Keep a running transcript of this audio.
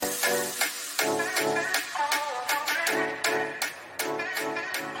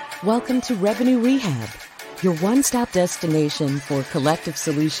Welcome to Revenue Rehab, your one-stop destination for collective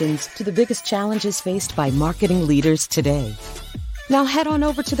solutions to the biggest challenges faced by marketing leaders today. Now head on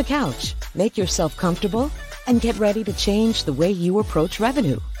over to the couch, make yourself comfortable, and get ready to change the way you approach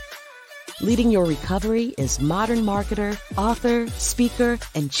revenue. Leading your recovery is modern marketer, author, speaker,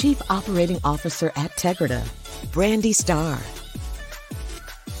 and chief operating officer at Tegrita, Brandy Starr.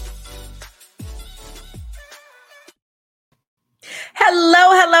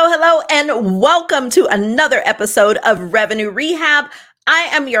 Hello, and welcome to another episode of Revenue Rehab. I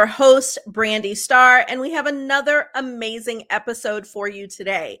am your host, Brandy Starr, and we have another amazing episode for you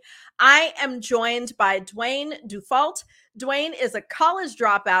today. I am joined by Dwayne Dufault. Dwayne is a college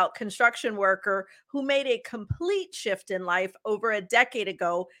dropout construction worker who made a complete shift in life over a decade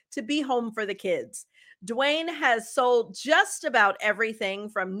ago to be home for the kids. Dwayne has sold just about everything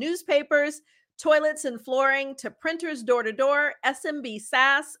from newspapers, toilets and flooring, to printers door-to-door, SMB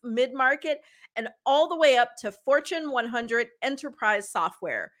SaaS, mid-market, and all the way up to Fortune 100 enterprise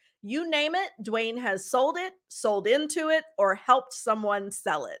software. You name it, Dwayne has sold it, sold into it, or helped someone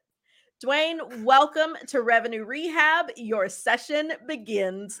sell it. Dwayne, welcome to Revenue Rehab. Your session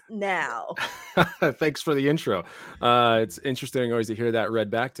begins now. Thanks for the intro. It's interesting always to hear that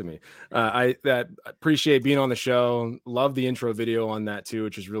read back to me. I appreciate being on the show. Love the intro video on that too,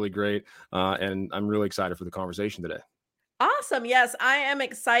 which is really great. And I'm really excited for the conversation today. Awesome. Yes, I am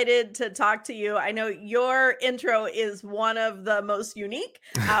excited to talk to you. I know your intro is one of the most unique,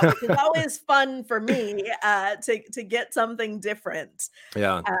 which is always fun for me to get something different.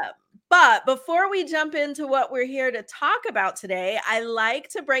 Yeah. But before we jump into what we're here to talk about today, I like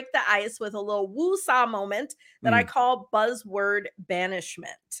to break the ice with a little woo-saw moment that I call buzzword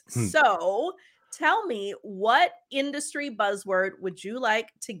banishment. So tell me, what industry buzzword would you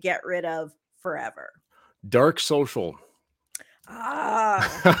like to get rid of forever? Dark social. Why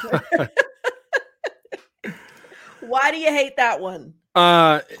do you hate that one?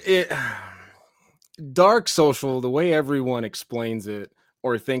 Dark social, the way everyone explains it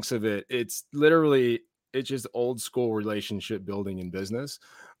or thinks of it, it's just old school relationship building in business,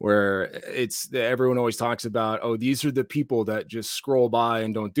 where everyone always talks about, oh, these are the people that just scroll by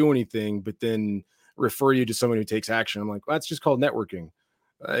and don't do anything, but then refer you to someone who takes action. I'm like, well, that's just called networking.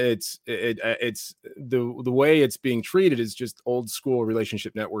 It's the way it's being treated is just old school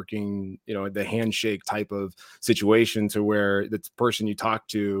relationship networking, the handshake type of situation, to where the person you talk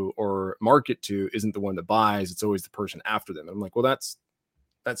to or market to isn't the one that buys. It's always the person after them. And I'm like, well, that's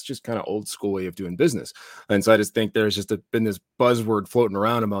just kind of old school way of doing business. And so I just think there's just been this buzzword floating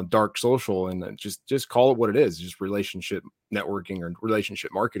around about dark social, and just call it what it is, just relationship networking or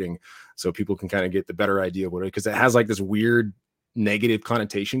relationship marketing, so people can kind of get the better idea of what it is, because it has like this weird negative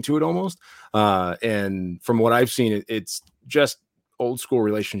connotation to it almost. And from what I've seen, it's just old school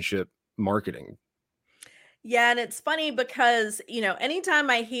relationship marketing. Yeah, and it's funny because, anytime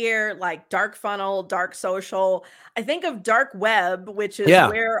I hear like dark funnel, dark social, I think of dark web, which is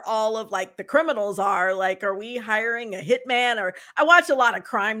where all of like the criminals are. Like, are we hiring a hitman? Or I watch a lot of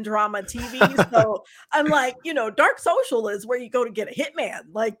crime drama TV. So I'm like, dark social is where you go to get a hitman.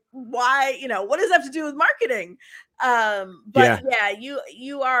 Like, why, what does that have to do with marketing? But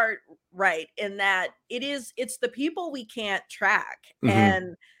you are right in that it's the people we can't track.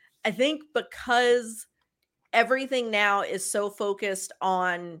 And I think because everything now is so focused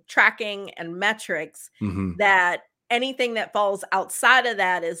on tracking and metrics that anything that falls outside of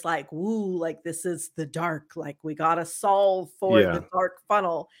that is like, woo, like this is the dark, like we got to solve for the dark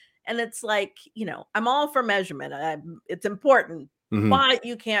funnel. And it's like, I'm all for measurement. It's important, but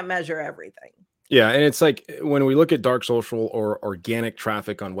you can't measure everything. Yeah. And it's like, when we look at dark social or organic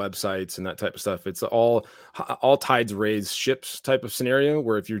traffic on websites and that type of stuff, it's all tides raise ships type of scenario,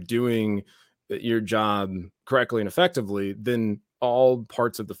 where if you're doing your job correctly and effectively, then all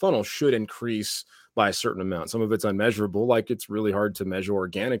parts of the funnel should increase by a certain amount. Some of it's unmeasurable, like it's really hard to measure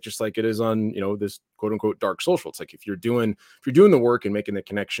organic, just like it is on, this quote unquote dark social. It's like if you're doing the work and making the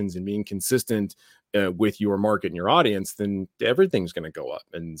connections and being consistent with your market and your audience, then everything's going to go up.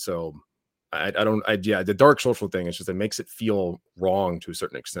 And so the dark social thing, it's just, it makes it feel wrong to a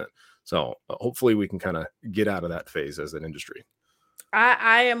certain extent. So hopefully we can kind of get out of that phase as an industry.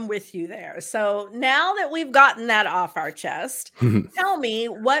 I am with you there. So now that we've gotten that off our chest, tell me,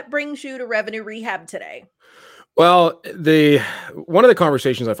 what brings you to Revenue Rehab today? Well, one of the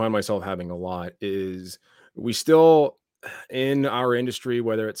conversations I find myself having a lot is, we still, in our industry,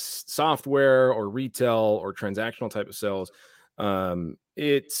 whether it's software or retail or transactional type of sales,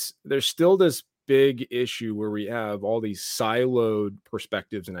 there's still this big issue where we have all these siloed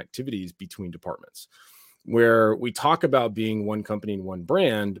perspectives and activities between departments. where we talk about being one company and one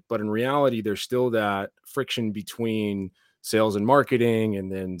brand, but in reality, there's still that friction between sales and marketing,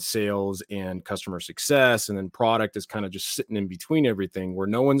 and then sales and customer success, and then product is kind of just sitting in between everything, where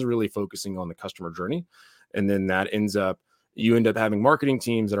no one's really focusing on the customer journey. And then you end up having marketing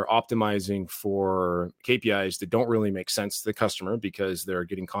teams that are optimizing for KPIs that don't really make sense to the customer, because they're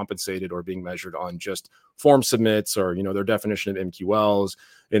getting compensated or being measured on just form submits, or, their definition of MQLs.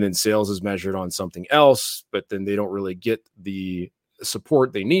 And then sales is measured on something else, but then they don't really get the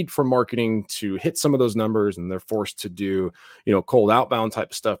support they need from marketing to hit some of those numbers. And they're forced to do, cold outbound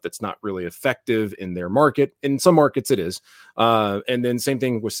type of stuff that's not really effective in their market. In some markets it is. And then same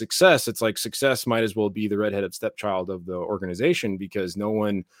thing with success. It's like success might as well be the redheaded stepchild of the organization, because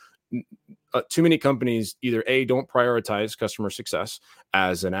too many companies either don't prioritize customer success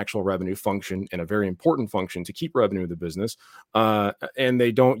as an actual revenue function and a very important function to keep revenue of the business, and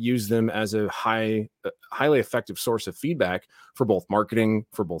they don't use them as a highly effective source of feedback for both marketing,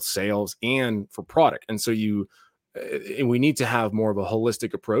 for both sales, and for product. And so we need to have more of a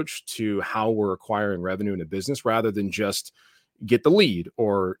holistic approach to how we're acquiring revenue in a business, rather than just get the lead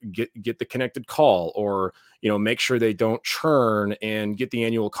or get the connected call, or make sure they don't churn and get the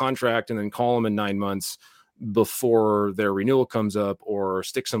annual contract and then call them in 9 months before their renewal comes up, or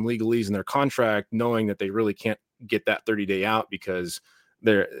stick some legalese in their contract knowing that they really can't get that 30-day out because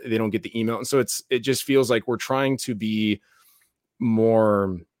they don't get the email. And so it just feels like we're trying to be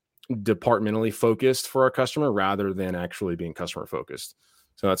more departmentally focused for our customer rather than actually being customer focused.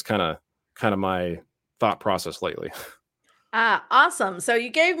 So that's kind of my thought process lately. Awesome. So you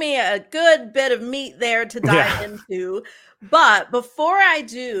gave me a good bit of meat there to dive into. But before I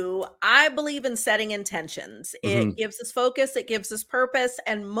do, I believe in setting intentions. It gives us focus, it gives us purpose,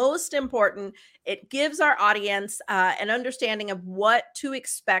 and most important, it gives our audience an understanding of what to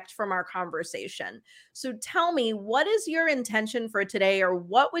expect from our conversation. So tell me, what is your intention for today, or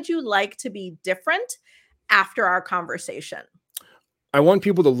what would you like to be different after our conversation? I want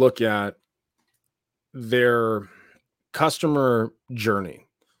people to look at their customer journey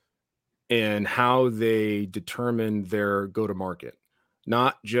and how they determine their go-to-market,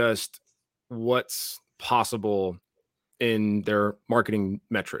 not just what's possible in their marketing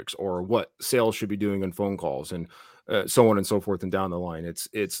metrics or what sales should be doing on phone calls and so on and so forth and down the line.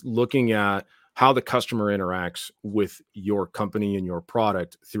 It's looking at how the customer interacts with your company and your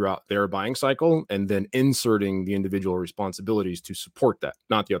product throughout their buying cycle, and then inserting the individual responsibilities to support that,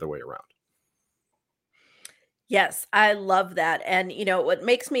 not the other way around. Yes, I love that. And, what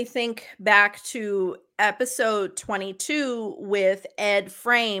makes me think back to episode 22 with Ed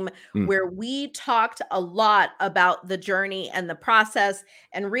Frame, where we talked a lot about the journey and the process,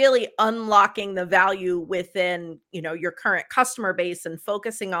 and really unlocking the value within, your current customer base and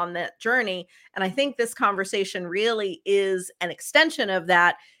focusing on that journey. And I think this conversation really is an extension of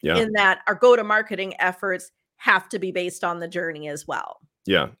that, in that our go-to-marketing efforts have to be based on the journey as well.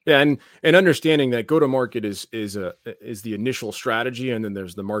 Yeah. And understanding that go-to-market is the initial strategy. And then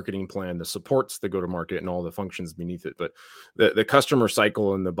there's the marketing plan that supports the go-to-market and all the functions beneath it. But the customer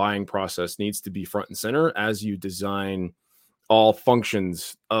cycle and the buying process needs to be front and center as you design all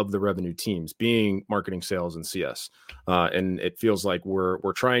functions of the revenue teams, being marketing, sales, and CS. And it feels like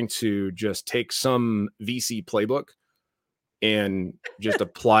we're trying to just take some VC playbook and just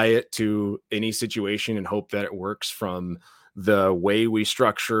apply it to any situation and hope that it works, from the way we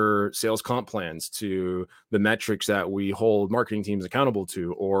structure sales comp plans to the metrics that we hold marketing teams accountable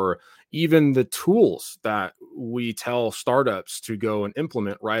to, or even the tools that we tell startups to go and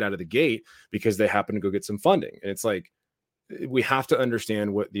implement right out of the gate because they happen to go get some funding. And it's like, we have to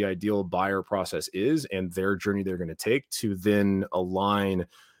understand what the ideal buyer process is and their journey they're going to take, to then align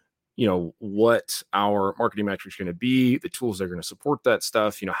what our marketing metrics are going to be, the tools that are going to support that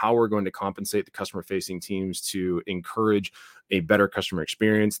stuff, how we're going to compensate the customer facing teams to encourage a better customer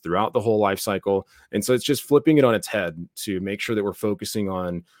experience throughout the whole life cycle. And so it's just flipping it on its head to make sure that we're focusing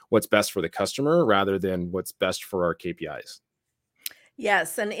on what's best for the customer rather than what's best for our KPIs.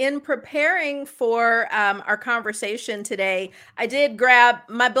 Yes. And in preparing for our conversation today, I did grab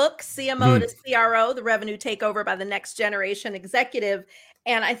my book, CMO to CRO, The Revenue Takeover by the Next Generation Executive.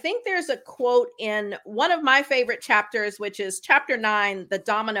 And I think there's a quote in one of my favorite chapters, which is chapter 9, The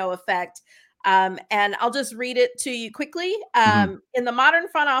Domino Effect. And I'll just read it to you quickly. In the modern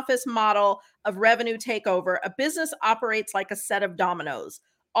front office model of revenue takeover, a business operates like a set of dominoes.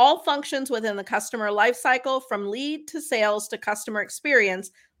 All functions within the customer lifecycle, from lead to sales to customer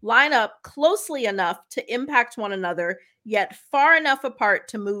experience, line up closely enough to impact one another, yet far enough apart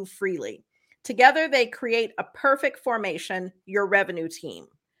to move freely. Together, they create a perfect formation, your revenue team.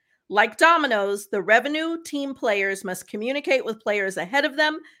 Like dominoes, the revenue team players must communicate with players ahead of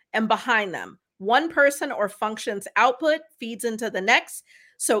them and behind them. One person or function's output feeds into the next,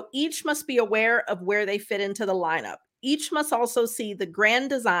 so each must be aware of where they fit into the lineup. Each must also see the grand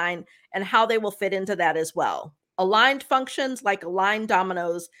design and how they will fit into that as well. Aligned functions, like aligned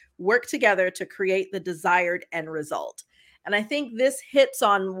dominoes, work together to create the desired end result. And I think this hits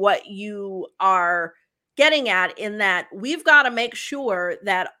on what you are getting at, in that we've got to make sure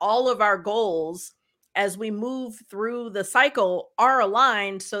that all of our goals as we move through the cycle are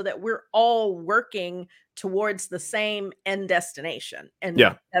aligned so that we're all working towards the same end destination. And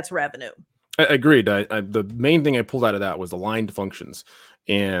that's revenue. Agreed. The main thing I pulled out of that was aligned functions,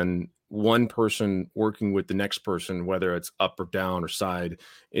 and one person working with the next person, whether it's up or down or side.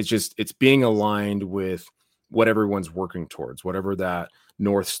 It's being aligned with what everyone's working towards, whatever that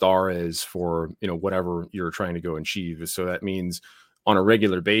North Star is for, whatever you're trying to go and achieve. So that means on a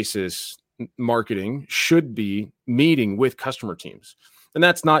regular basis, marketing should be meeting with customer teams. And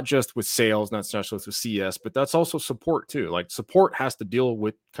that's not just with sales, not just with CS, but that's also support too. Like, support has to deal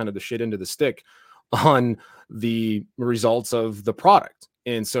with kind of the shit into the stick on the results of the product.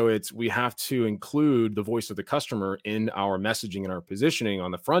 And so we have to include the voice of the customer in our messaging and our positioning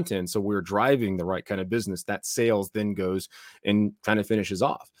on the front end. So we're driving the right kind of business that sales then goes and kind of finishes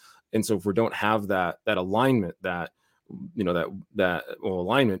off. And so if we don't have that alignment, that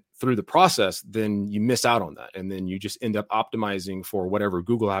alignment through the process, then you miss out on that. And then you just end up optimizing for whatever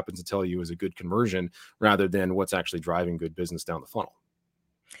Google happens to tell you is a good conversion rather than what's actually driving good business down the funnel.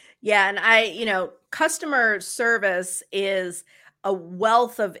 Yeah. And customer service is a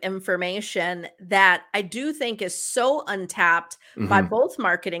wealth of information that I do think is so untapped by both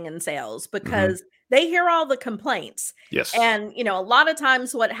marketing and sales, because they hear all the complaints. Yes. And, a lot of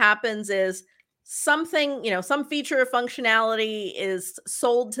times what happens is something, some feature or functionality is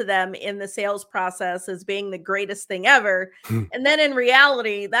sold to them in the sales process as being the greatest thing ever. And then in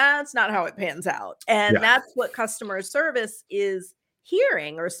reality, that's not how it pans out. And that's what customer service is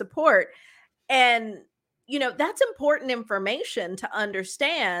hearing, or support. And that's important information to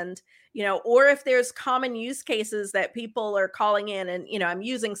understand, or if there's common use cases that people are calling in, and, I'm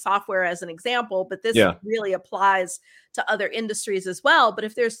using software as an example, but this really applies to other industries as well. But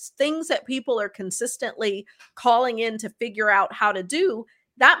if there's things that people are consistently calling in to figure out how to do,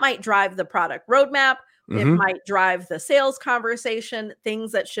 that might drive the product roadmap. It might drive the sales conversation,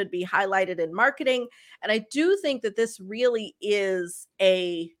 things that should be highlighted in marketing. And I do think that this really is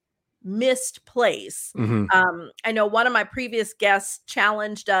a missed place. I know one of my previous guests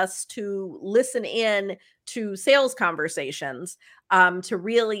challenged us to listen in to sales conversations, to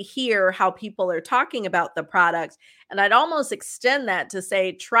really hear how people are talking about the product. And I'd almost extend that to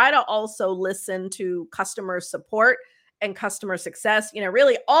say, try to also listen to customer support and customer success.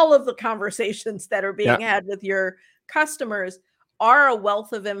 Really all of the conversations that are being had with your customers are a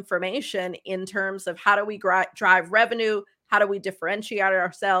wealth of information in terms of how do we drive revenue, how do we differentiate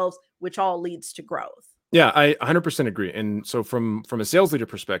ourselves, which all leads to growth. Yeah, I 100% agree. And so from a sales leader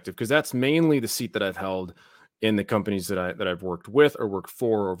perspective, because that's mainly the seat that I've held in the companies that I've worked with or worked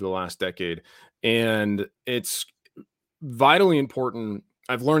for over the last decade, and it's vitally important.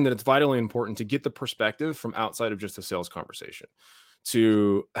 I've learned that it's vitally important to get the perspective from outside of just a sales conversation,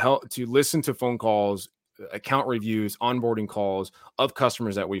 to listen to phone calls, account reviews, onboarding calls of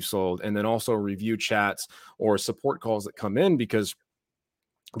customers that we've sold, and then also review chats or support calls that come in, because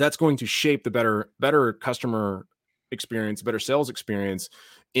that's going to shape the better customer experience, better sales experience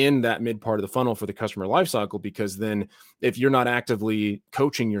in that mid part of the funnel for the customer lifecycle. Because then if you're not actively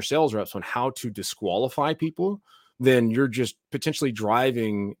coaching your sales reps on how to disqualify people, then you're just potentially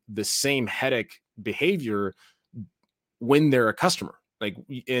driving the same headache behavior when they're a customer.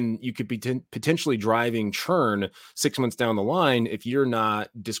 And you could be potentially driving churn 6 months down the line if you're not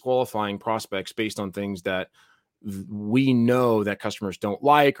disqualifying prospects based on things that we know that customers don't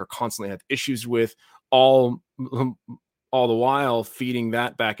like or constantly have issues with, all the while feeding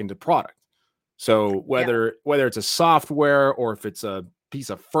that back into product. So whether it's a software or if it's a piece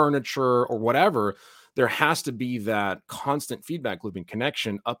of furniture or whatever, there has to be that constant feedback loop and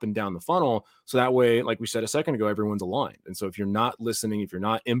connection up and down the funnel. So that way, like we said a second ago, everyone's aligned. And so if you're not listening, if you're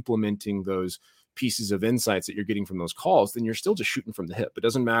not implementing those pieces of insights that you're getting from those calls, then you're still just shooting from the hip. It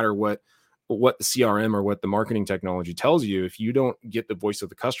doesn't matter what the CRM or what the marketing technology tells you. If you don't get the voice of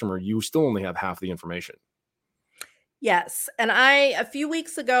the customer, you still only have half the information. Yes. And a few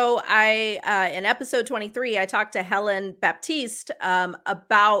weeks ago, in episode 23, I talked to Helen Baptiste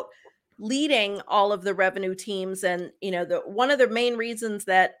about leading all of the revenue teams. And, one of the main reasons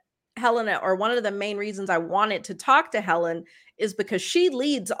that Helen, or one of the main reasons I wanted to talk to Helen, is because she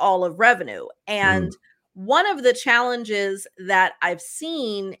leads all of revenue. And one of the challenges that I've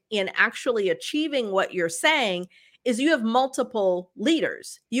seen in actually achieving what you're saying is you have multiple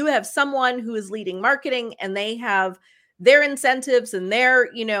leaders. You have someone who is leading marketing, and they have their incentives and their,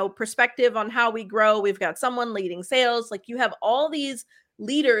 perspective on how we grow. We've got someone leading sales. Like, you have all these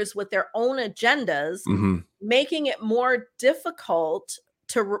leaders with their own agendas, making it more difficult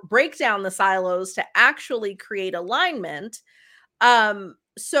to break down the silos to actually create alignment.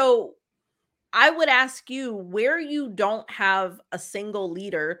 So I would ask you, where you don't have a single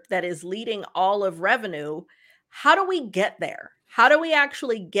leader that is leading all of revenue, how do we get there? How do we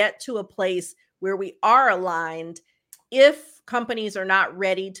actually get to a place where we are aligned if companies are not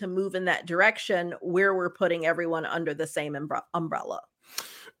ready to move in that direction, where we're putting everyone under the same umbrella?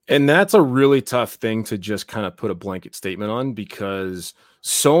 And that's a really tough thing to just kind of put a blanket statement on, because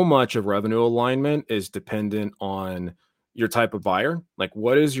so much of revenue alignment is dependent on your type of buyer. Like,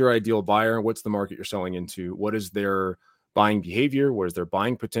 what is your ideal buyer? What's the market you're selling into? What is their buying behavior? What is their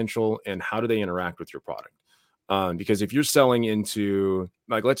buying potential? And how do they interact with your product? Because if you're selling into,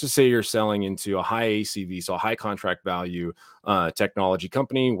 like, let's just say you're selling into a high ACV, so a high contract value technology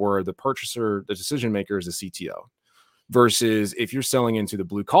company where the purchaser, the decision maker, is a CTO. Versus if you're selling into the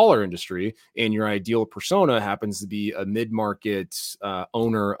blue collar industry and your ideal persona happens to be a mid-market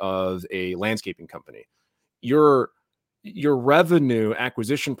owner of a landscaping company, your revenue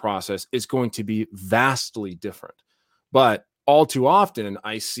acquisition process is going to be vastly different. But all too often,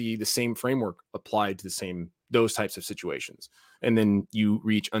 I see the same framework applied to those types of situations. And then you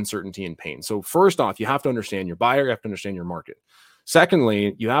reach uncertainty and pain. So first off, you have to understand your buyer, you have to understand your market.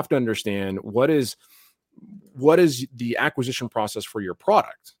 Secondly, you have to understand what is the acquisition process for your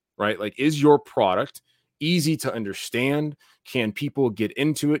product, right? Like, is your product easy to understand? Can people get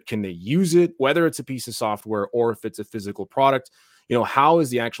into it? Can they use it? Whether it's a piece of software or if it's a physical product, how is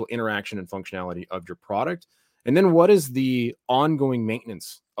the actual interaction and functionality of your product? And then what is the ongoing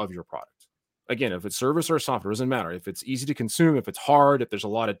maintenance of your product? Again, if it's service or software, it doesn't matter. If it's easy to consume, if it's hard, if there's a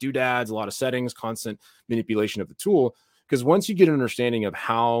lot of doodads, a lot of settings, constant manipulation of the tool. Because once you get an understanding of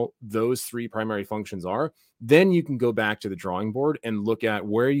how those three primary functions are, then you can go back to the drawing board and look at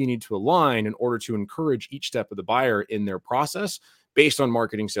where you need to align in order to encourage each step of the buyer in their process based on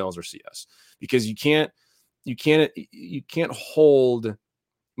marketing, sales, or CS. Because you can't hold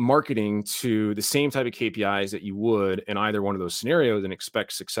marketing to the same type of KPIs that you would in either one of those scenarios and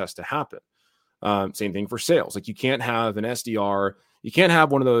expect success to happen. Same thing for sales. Like, you can't have an SDR, you can't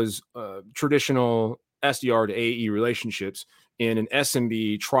have one of those traditional SDR to AE relationships in an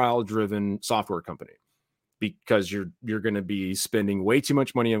SMB trial-driven software company, because you're going to be spending way too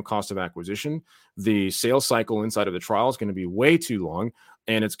much money on cost of acquisition. The sales cycle inside of the trial is going to be way too long,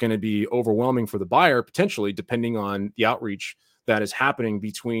 and it's going to be overwhelming for the buyer, potentially, depending on the outreach that is happening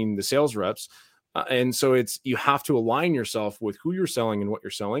between the sales reps. And so you have to align yourself with who you're selling and what you're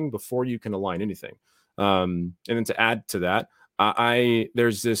selling before you can align anything. And then to add to that,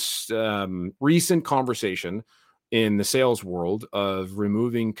 there's this recent conversation in the sales world of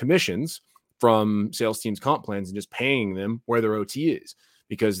removing commissions from sales teams' comp plans and just paying them where their OT is,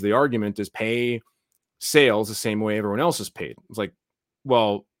 because the argument is pay sales the same way everyone else is paid. It's like,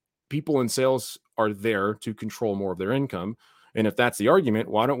 well, people in sales are there to control more of their income. And if that's the argument,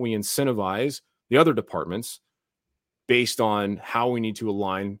 why don't we incentivize the other departments based on how we need to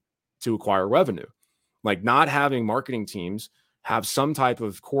align to acquire revenue? Like, not having marketing teams have some type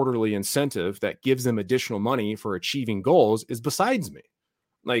of quarterly incentive that gives them additional money for achieving goals is besides me.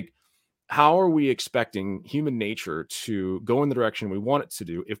 Like, how are we expecting human nature to go in the direction we want it to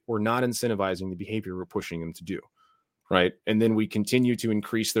do if we're not incentivizing the behavior we're pushing them to do? Right. And then we continue to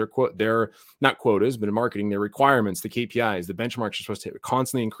increase their not quotas, but in marketing, their requirements, the KPIs, the benchmarks are supposed to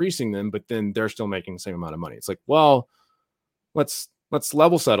constantly increasing them, but then they're still making the same amount of money. It's like, well, let's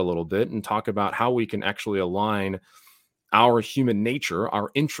level set a little bit and talk about how we can actually align our human nature,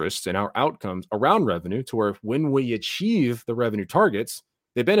 our interests, and our outcomes around revenue to where when we achieve the revenue targets,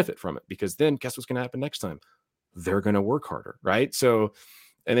 they benefit from it. Because then guess what's going to happen next time? They're going to work harder, right? So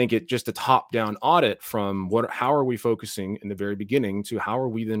I think it just a top-down audit from how are we focusing in the very beginning to how are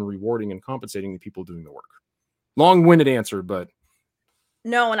we then rewarding and compensating the people doing the work. Long-winded answer, but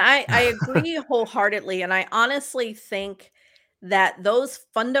no, and I agree wholeheartedly. And I honestly think that those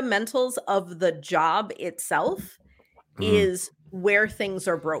fundamentals of the job itself is where things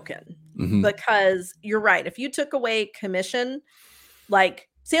are broken. Because you're right. If you took away commission, like,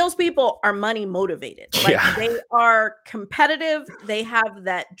 salespeople are money motivated. Like they are competitive. They have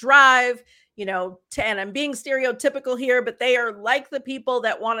that drive, and I'm being stereotypical here, but they are like the people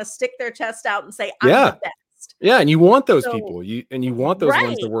that want to stick their chest out and say, I'm the best. Yeah. And you want those people. You want those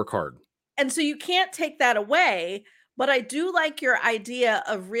ones to work hard. And so you can't take that away. But I do like your idea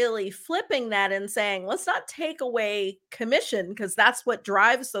of really flipping that and saying, let's not take away commission because that's what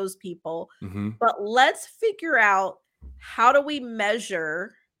drives those people. But let's figure out, how do we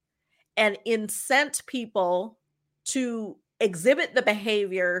measure and incent people to exhibit the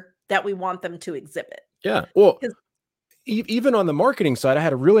behavior that we want them to exhibit? Yeah. Well, even on the marketing side, I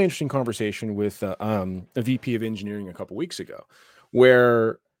had a really interesting conversation with a VP of engineering a couple weeks ago,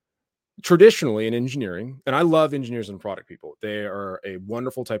 where traditionally in engineering, and I love engineers and product people, they are a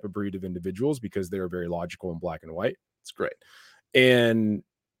wonderful type of breed of individuals because they're very logical and black and white. It's great. And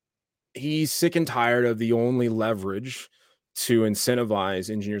he's sick and tired of the only leverage to incentivize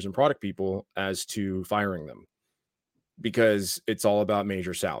engineers and product people as to firing them, because it's all about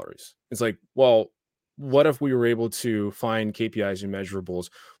major salaries. It's like, well, what if we were able to find KPIs and measurables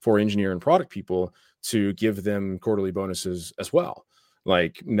for engineer and product people to give them quarterly bonuses as well?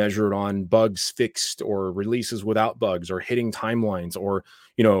 Like measured on bugs fixed or releases without bugs or hitting timelines or,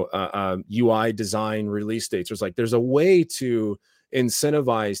 UI design release dates. There's a way to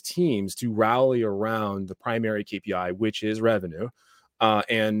incentivize teams to rally around the primary KPI, which is revenue,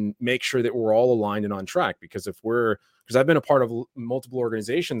 and make sure that we're all aligned and on track. Because I've been a part of multiple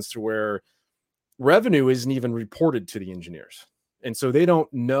organizations to where revenue isn't even reported to the engineers. And so they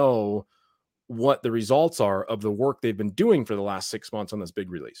don't know what the results are of the work they've been doing for the last 6 months on this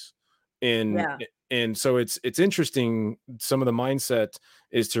big release. And so it's interesting. Some of the mindset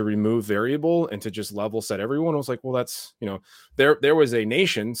is to remove variable and to just level set everyone. I was like, well, that's, there was a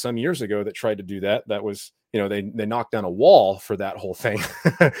nation some years ago that tried to do that. That was, they knocked down a wall for that whole thing.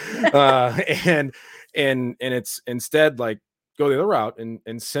 And it's instead like go the other route and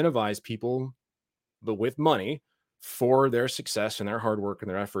incentivize people, but with money, for their success and their hard work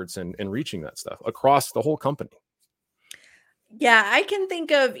and their efforts and reaching that stuff across the whole company. Yeah, I can think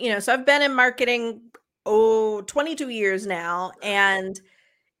of, so I've been in marketing, 22 years now. And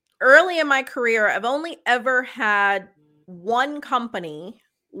early in my career, I've only ever had one company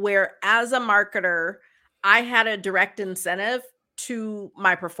where as a marketer, I had a direct incentive to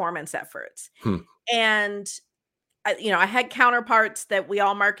my performance efforts. And I had counterparts that we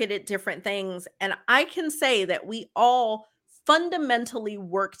all marketed different things. And I can say that we all fundamentally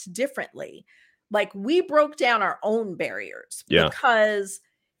worked differently. Like we broke down our own barriers. Because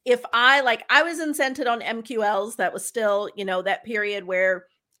if I was incented on MQLs, that was still, that period where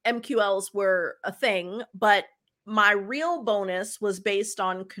MQLs were a thing, but my real bonus was based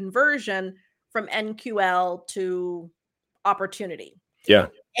on conversion from NQL to opportunity. Yeah.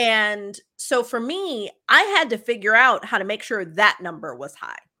 And so for me, I had to figure out how to make sure that number was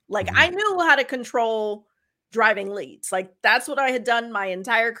high. Like I knew how to control driving leads. Like that's what I had done my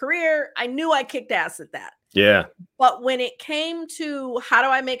entire career. I knew I kicked ass at that. Yeah. But when it came to how do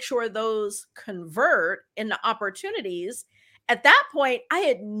I make sure those convert into opportunities, at that point, I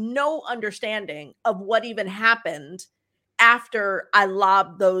had no understanding of what even happened after I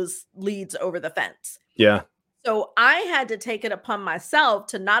lobbed those leads over the fence. Yeah. So I had to take it upon myself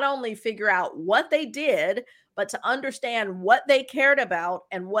to not only figure out what they did, but to understand what they cared about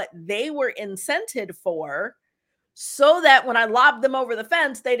and what they were incented for, so that when I lobbed them over the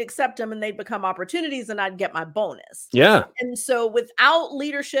fence, they'd accept them and they'd become opportunities and I'd get my bonus. Yeah. And so without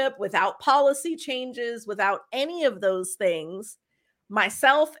leadership, without policy changes, without any of those things,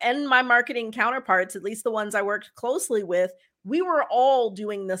 myself and my marketing counterparts, at least the ones I worked closely with, we were all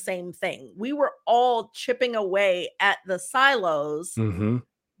doing the same thing. We were all chipping away at the silos,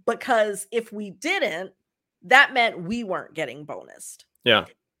 because if we didn't, that meant we weren't getting bonused. Yeah.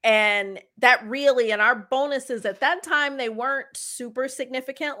 And that really, and our bonuses at that time, they weren't super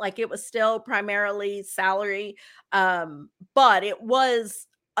significant. Like it was still primarily salary. But it was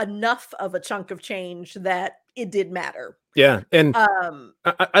enough of a chunk of change that it did matter. Yeah. And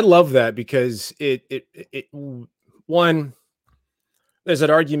I love that because one, there's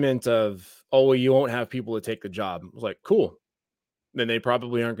an argument of, oh, well, you won't have people to take the job. I was like, cool. Then they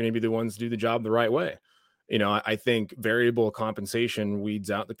probably aren't going to be the ones to do the job the right way. I think variable compensation weeds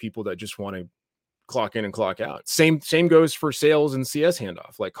out the people that just want to clock in and clock out. Same goes for sales and CS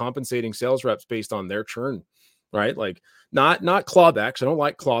handoff, like compensating sales reps based on their churn, right? Like not clawbacks. I don't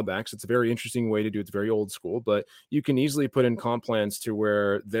like clawbacks. It's a very interesting way to do it. It's very old school, but you can easily put in comp plans to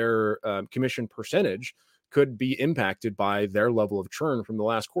where their commission percentage could be impacted by their level of churn from the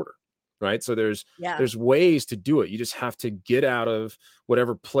last quarter. right? So there's ways to do it. You just have to get out of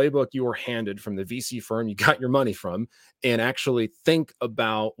whatever playbook you were handed from the VC firm you got your money from, and actually think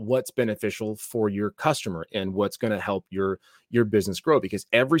about what's beneficial for your customer and what's going to help your business grow, because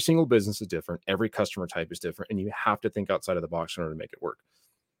every single business is different. Every customer type is different, and you have to think outside of the box in order to make it work.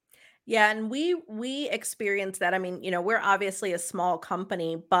 Yeah, and we experience that. I mean, we're obviously a small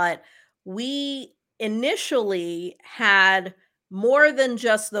company, but we initially had more than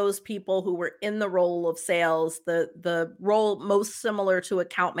just those people who were in the role of sales. The role most similar to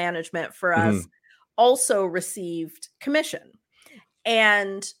account management for us also received commission.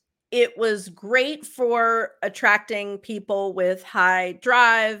 And it was great for attracting people with high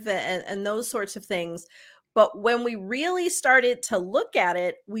drive and those sorts of things. But when we really started to look at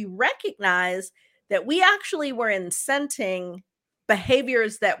it, we recognized that we actually were incenting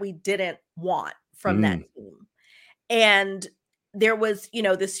behaviors that we didn't want from that team. And there was,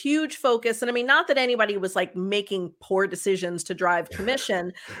 this huge focus. And I mean, not that anybody was like making poor decisions to drive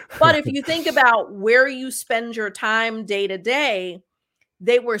commission, but if you think about where you spend your time day to day,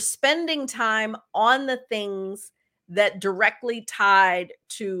 they were spending time on the things that directly tied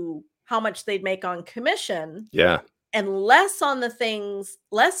to how much they'd make on commission. Yeah. And less time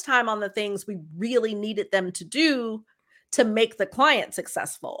on the things we really needed them to do to make the client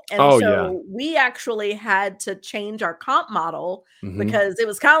successful. And we actually had to change our comp model because it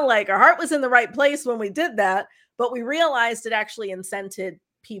was kind of like our heart was in the right place when we did that, but we realized it actually incented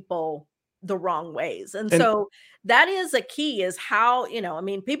people the wrong ways. And so that is a key, is how,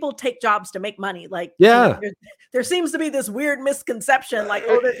 people take jobs to make money. Like, there seems to be this weird misconception, like,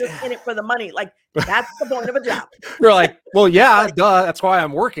 oh, they're just in it for the money. Like, that's the point of a job. You're like, well, yeah, duh. That's why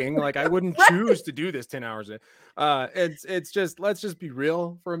I'm working. Like, I wouldn't choose to do this 10 hours a day. It's just, let's just be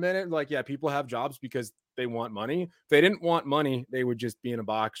real for a minute. Like, yeah, people have jobs because they want money. If they didn't want money, they would just be in a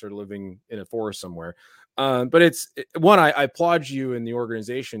box or living in a forest somewhere. But I applaud you and the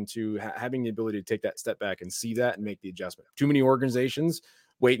organization to having the ability to take that step back and see that and make the adjustment. Too many organizations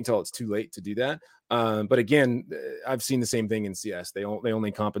wait until it's too late to do that. But again, I've seen the same thing in CS. They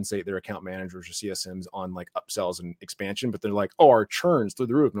only compensate their account managers or CSMs on like upsells and expansion, but they're like, oh, our churn's through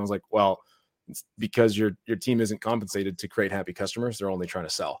the roof. And I was like, well, it's because your team isn't compensated to create happy customers. They're only trying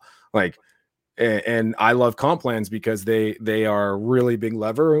to sell. Like, and I love comp plans because they are really big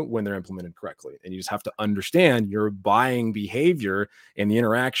lever when they're implemented correctly. And you just have to understand your buying behavior and the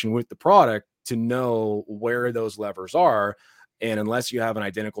interaction with the product to know where those levers are. And unless you have an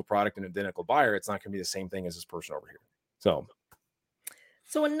identical product and identical buyer, it's not going to be the same thing as this person over here.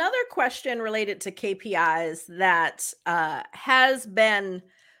 So another question related to KPIs that has been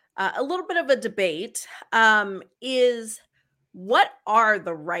a little bit of a debate is, what are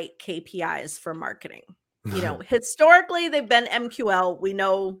the right KPIs for marketing? Historically, they've been MQL. We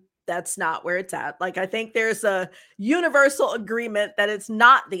know that's not where it's at. Like, I think there's a universal agreement that it's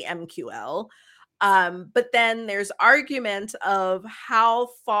not the MQL. But then there's argument of how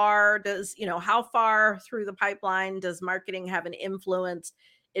far through the pipeline does marketing have an influence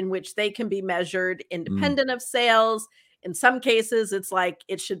in which they can be measured independent of sales. In some cases, it's like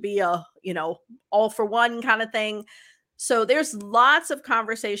it should be a, all for one kind of thing. So there's lots of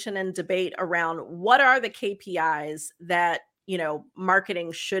conversation and debate around what are the KPIs that,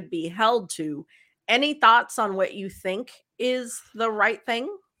 marketing should be held to. Any thoughts on what you think is the right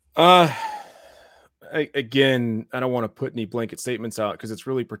thing? Again, I don't want to put any blanket statements out because it's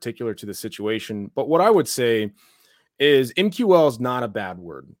really particular to the situation. But what I would say is MQL is not a bad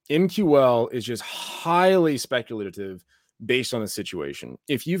word. MQL is just highly speculative based on the situation.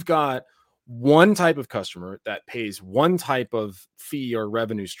 If you've got one type of customer that pays one type of fee or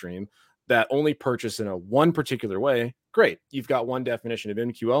revenue stream that only purchase in one particular way, great. You've got one definition of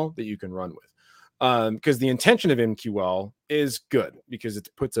MQL that you can run with. Because the intention of MQL is good because it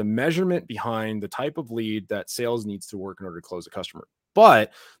puts a measurement behind the type of lead that sales needs to work in order to close a customer.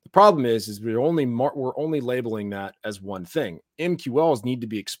 But the problem is we're only labeling that as one thing. MQLs need to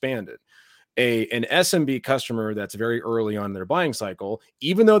be expanded. An SMB customer that's very early on in their buying cycle,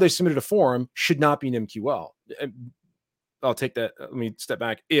 even though they submitted a form, should not be an MQL. I'll take that. Let me step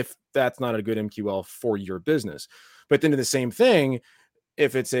back. If that's not a good MQL for your business, but then to the same thing,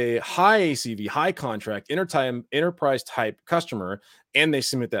 if it's a high ACV, high contract, enterprise type customer, and they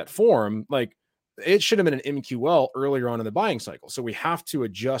submit that form, like it should have been an MQL earlier on in the buying cycle. So we have to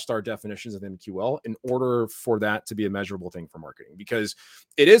adjust our definitions of MQL in order for that to be a measurable thing for marketing, because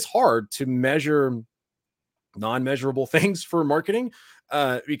it is hard to measure non-measurable things for marketing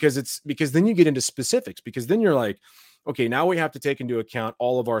because then you get into specifics, because then you're like, okay, now we have to take into account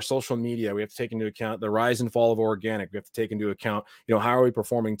all of our social media. We have to take into account the rise and fall of organic. We have to take into account, how are we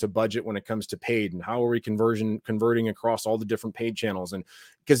performing to budget when it comes to paid, and how are we converting across all the different paid channels? And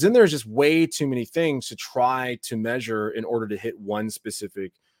because then there's just way too many things to try to measure in order to hit one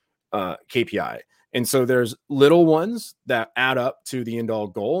specific KPI. And so there's little ones that add up to the end all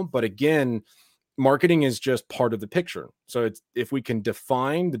goal. But again, marketing is just part of the picture. So if we can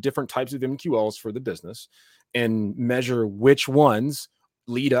define the different types of MQLs for the business and measure which ones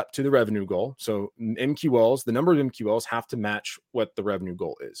lead up to the revenue goal. So MQLs, the number of MQLs have to match what the revenue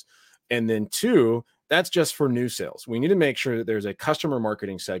goal is. And then 2, that's just for new sales. We need to make sure that there's a customer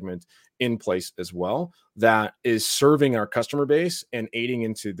marketing segment in place as well that is serving our customer base and aiding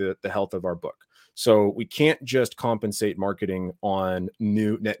into the health of our book. So we can't just compensate marketing on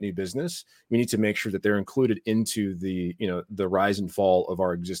net new business. We need to make sure that they're included into the rise and fall of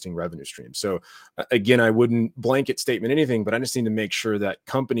our existing revenue stream. So again, I wouldn't blanket statement anything, but I just need to make sure that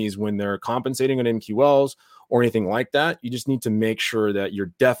companies, when they're compensating on MQLs or anything like that, you just need to make sure that your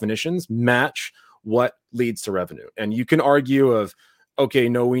definitions match what leads to revenue. And you can argue of, okay,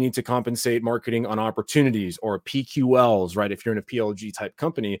 no, we need to compensate marketing on opportunities or PQLs, right? If you're in a PLG type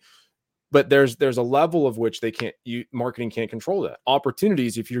company. But there's a level of which marketing can't control that.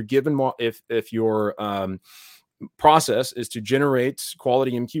 Opportunities, if you're given if your process is to generate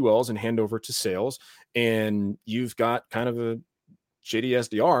quality MQLs and hand over to sales, and you've got kind of a shitty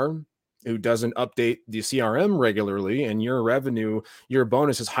SDR who doesn't update the CRM regularly, and your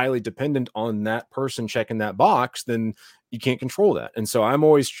bonus is highly dependent on that person checking that box, then you can't control that. And so I'm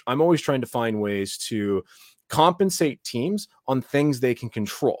always trying to find ways to compensate teams on things they can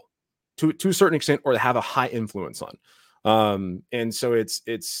control to a certain extent, or have a high influence on. And so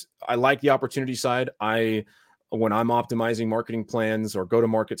I like the opportunity side. When I'm optimizing marketing plans or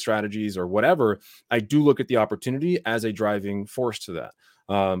go-to-market strategies or whatever, I do look at the opportunity as a driving force to that.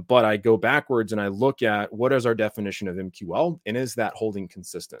 But I go backwards and I look at what is our definition of MQL, and is that holding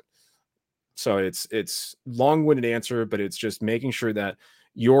consistent? So it's long-winded answer, but it's just making sure that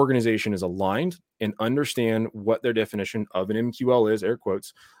your organization is aligned and understand what their definition of an MQL is, air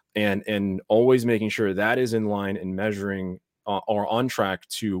quotes, and always making sure that is in line and measuring or on track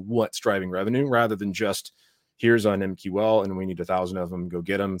to what's driving revenue, rather than just here's an MQL and we need 1,000 of them, go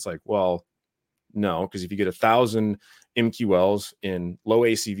get them. It's like, well, no, because if you get 1,000 MQLs in low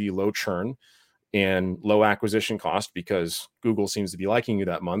ACV, low churn, and low acquisition cost because Google seems to be liking you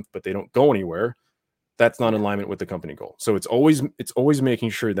that month, but they don't go anywhere, that's not in alignment with the company goal. So it's always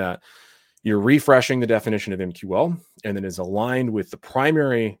making sure that you're refreshing the definition of MQL, and then is aligned with the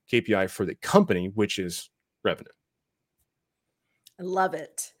primary KPI for the company, which is revenue. I love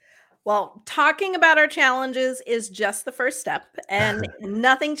it. Well, talking about our challenges is just the first step, and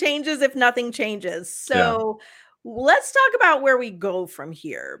nothing changes if nothing changes. So let's talk about where we go from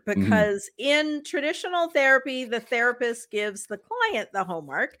here, because in traditional therapy, the therapist gives the client the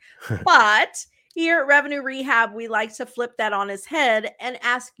homework, but here at Revenue Rehab, we like to flip that on its head and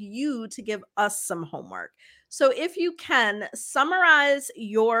ask you to give us some homework. So if you can summarize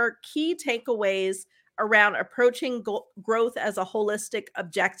your key takeaways around approaching growth as a holistic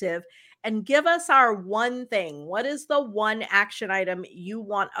objective, and give us our one thing. What is the one action item you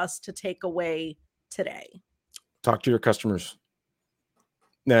want us to take away today? Talk to your customers.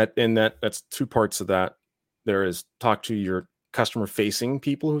 That's 2 parts of that. There is talk to your customer facing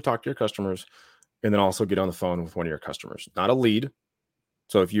people who talk to your customers, and then also get on the phone with one of your customers, not a lead.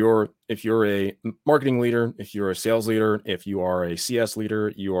 So if you're a marketing leader, if you're a sales leader, if you are a CS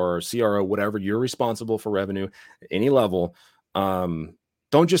leader, you are a CRO, whatever, you're responsible for revenue at any level. Don't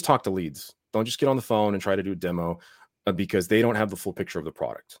just talk to leads. Don't just get on the phone and try to do a demo because they don't have the full picture of the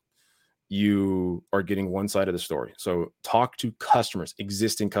product. You are getting one side of the story. So talk to customers,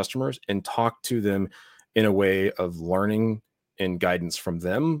 existing customers, and talk to them in a way of learning and guidance from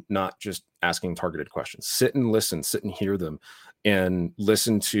them, not just asking targeted questions. Sit and listen, sit and hear them, and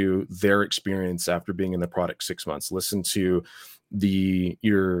listen to their experience after being in the product 6 months. Listen to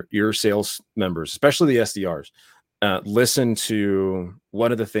your sales members, especially the SDRs. Listen to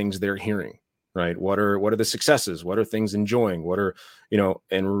what are the things they're hearing, right? What are the successes? What are things enjoying? What are,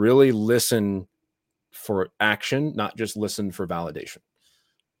 and really listen for action, not just listen for validation.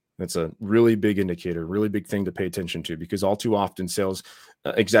 That's a really big indicator, really big thing to pay attention to, because all too often sales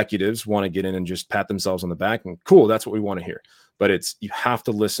executives want to get in and just pat themselves on the back and cool, that's what we want to hear. But you have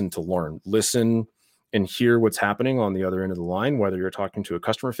to listen to learn, listen and hear what's happening on the other end of the line, whether you're talking to a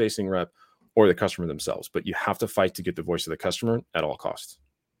customer facing rep or the customer themselves. But you have to fight to get the voice of the customer at all costs.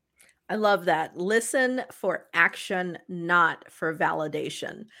 I love that. Listen for action, not for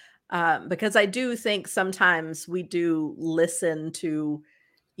validation. Because I do think sometimes we do listen to,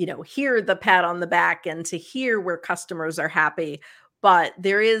 hear the pat on the back and to hear where customers are happy, but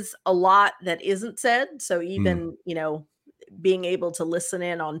there is a lot that isn't said. So even, being able to listen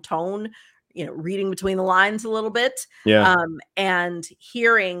in on tone, reading between the lines a little bit, and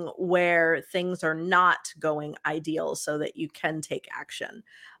hearing where things are not going ideal so that you can take action.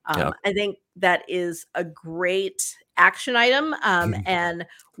 I think that is a great action item, and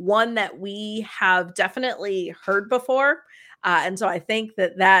one that we have definitely heard before. And so I think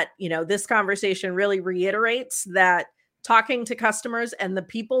that this conversation really reiterates that talking to customers and the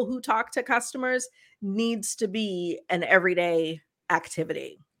people who talk to customers needs to be an everyday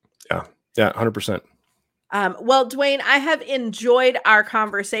activity. Yeah, 100%. Well, Dwayne, I have enjoyed our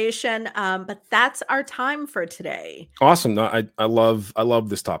conversation, but that's our time for today. Awesome. No, I love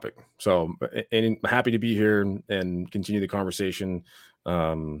this topic. So I'm happy to be here and continue the conversation.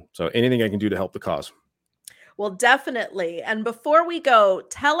 So anything I can do to help the cause. Well, definitely. And before we go,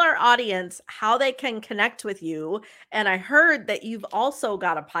 tell our audience how they can connect with you. And I heard that you've also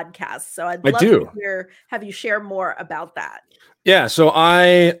got a podcast. So I'd love to have you share more about that. Yeah. So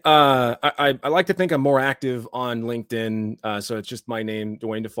I like to think I'm more active on LinkedIn. So it's just my name,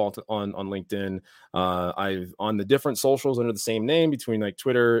 Dwayne Default on LinkedIn. I've on the different socials under the same name between like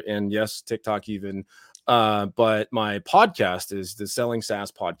Twitter and TikTok even. But my podcast is the Selling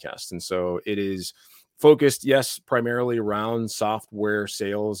SaaS Podcast. And so it is focused, primarily around software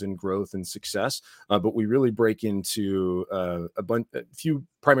sales and growth and success, but we really break into a few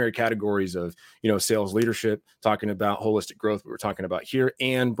primary categories of sales leadership, talking about holistic growth, what we're talking about here,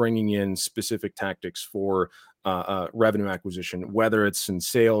 and bringing in specific tactics for revenue acquisition, whether it's in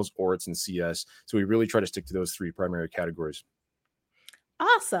sales or it's in CS. So we really try to stick to those three primary categories.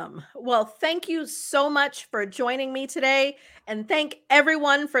 Awesome. Well, thank you so much for joining me today. And thank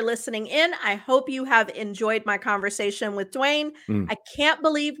everyone for listening in. I hope you have enjoyed my conversation with Dwayne. I can't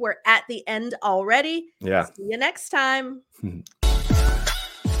believe we're at the end already. Yeah. See you next time.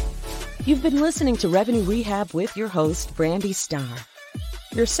 You've been listening to Revenue Rehab with your host, Brandy Starr.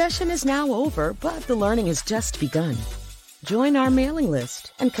 Your session is now over, but the learning has just begun. Join our mailing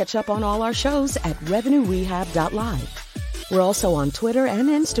list and catch up on all our shows at revenuerehab.live. We're also on Twitter and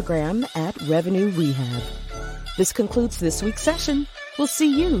Instagram at Revenue Rehab. This concludes this week's session. We'll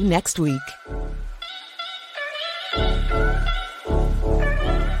see you next week.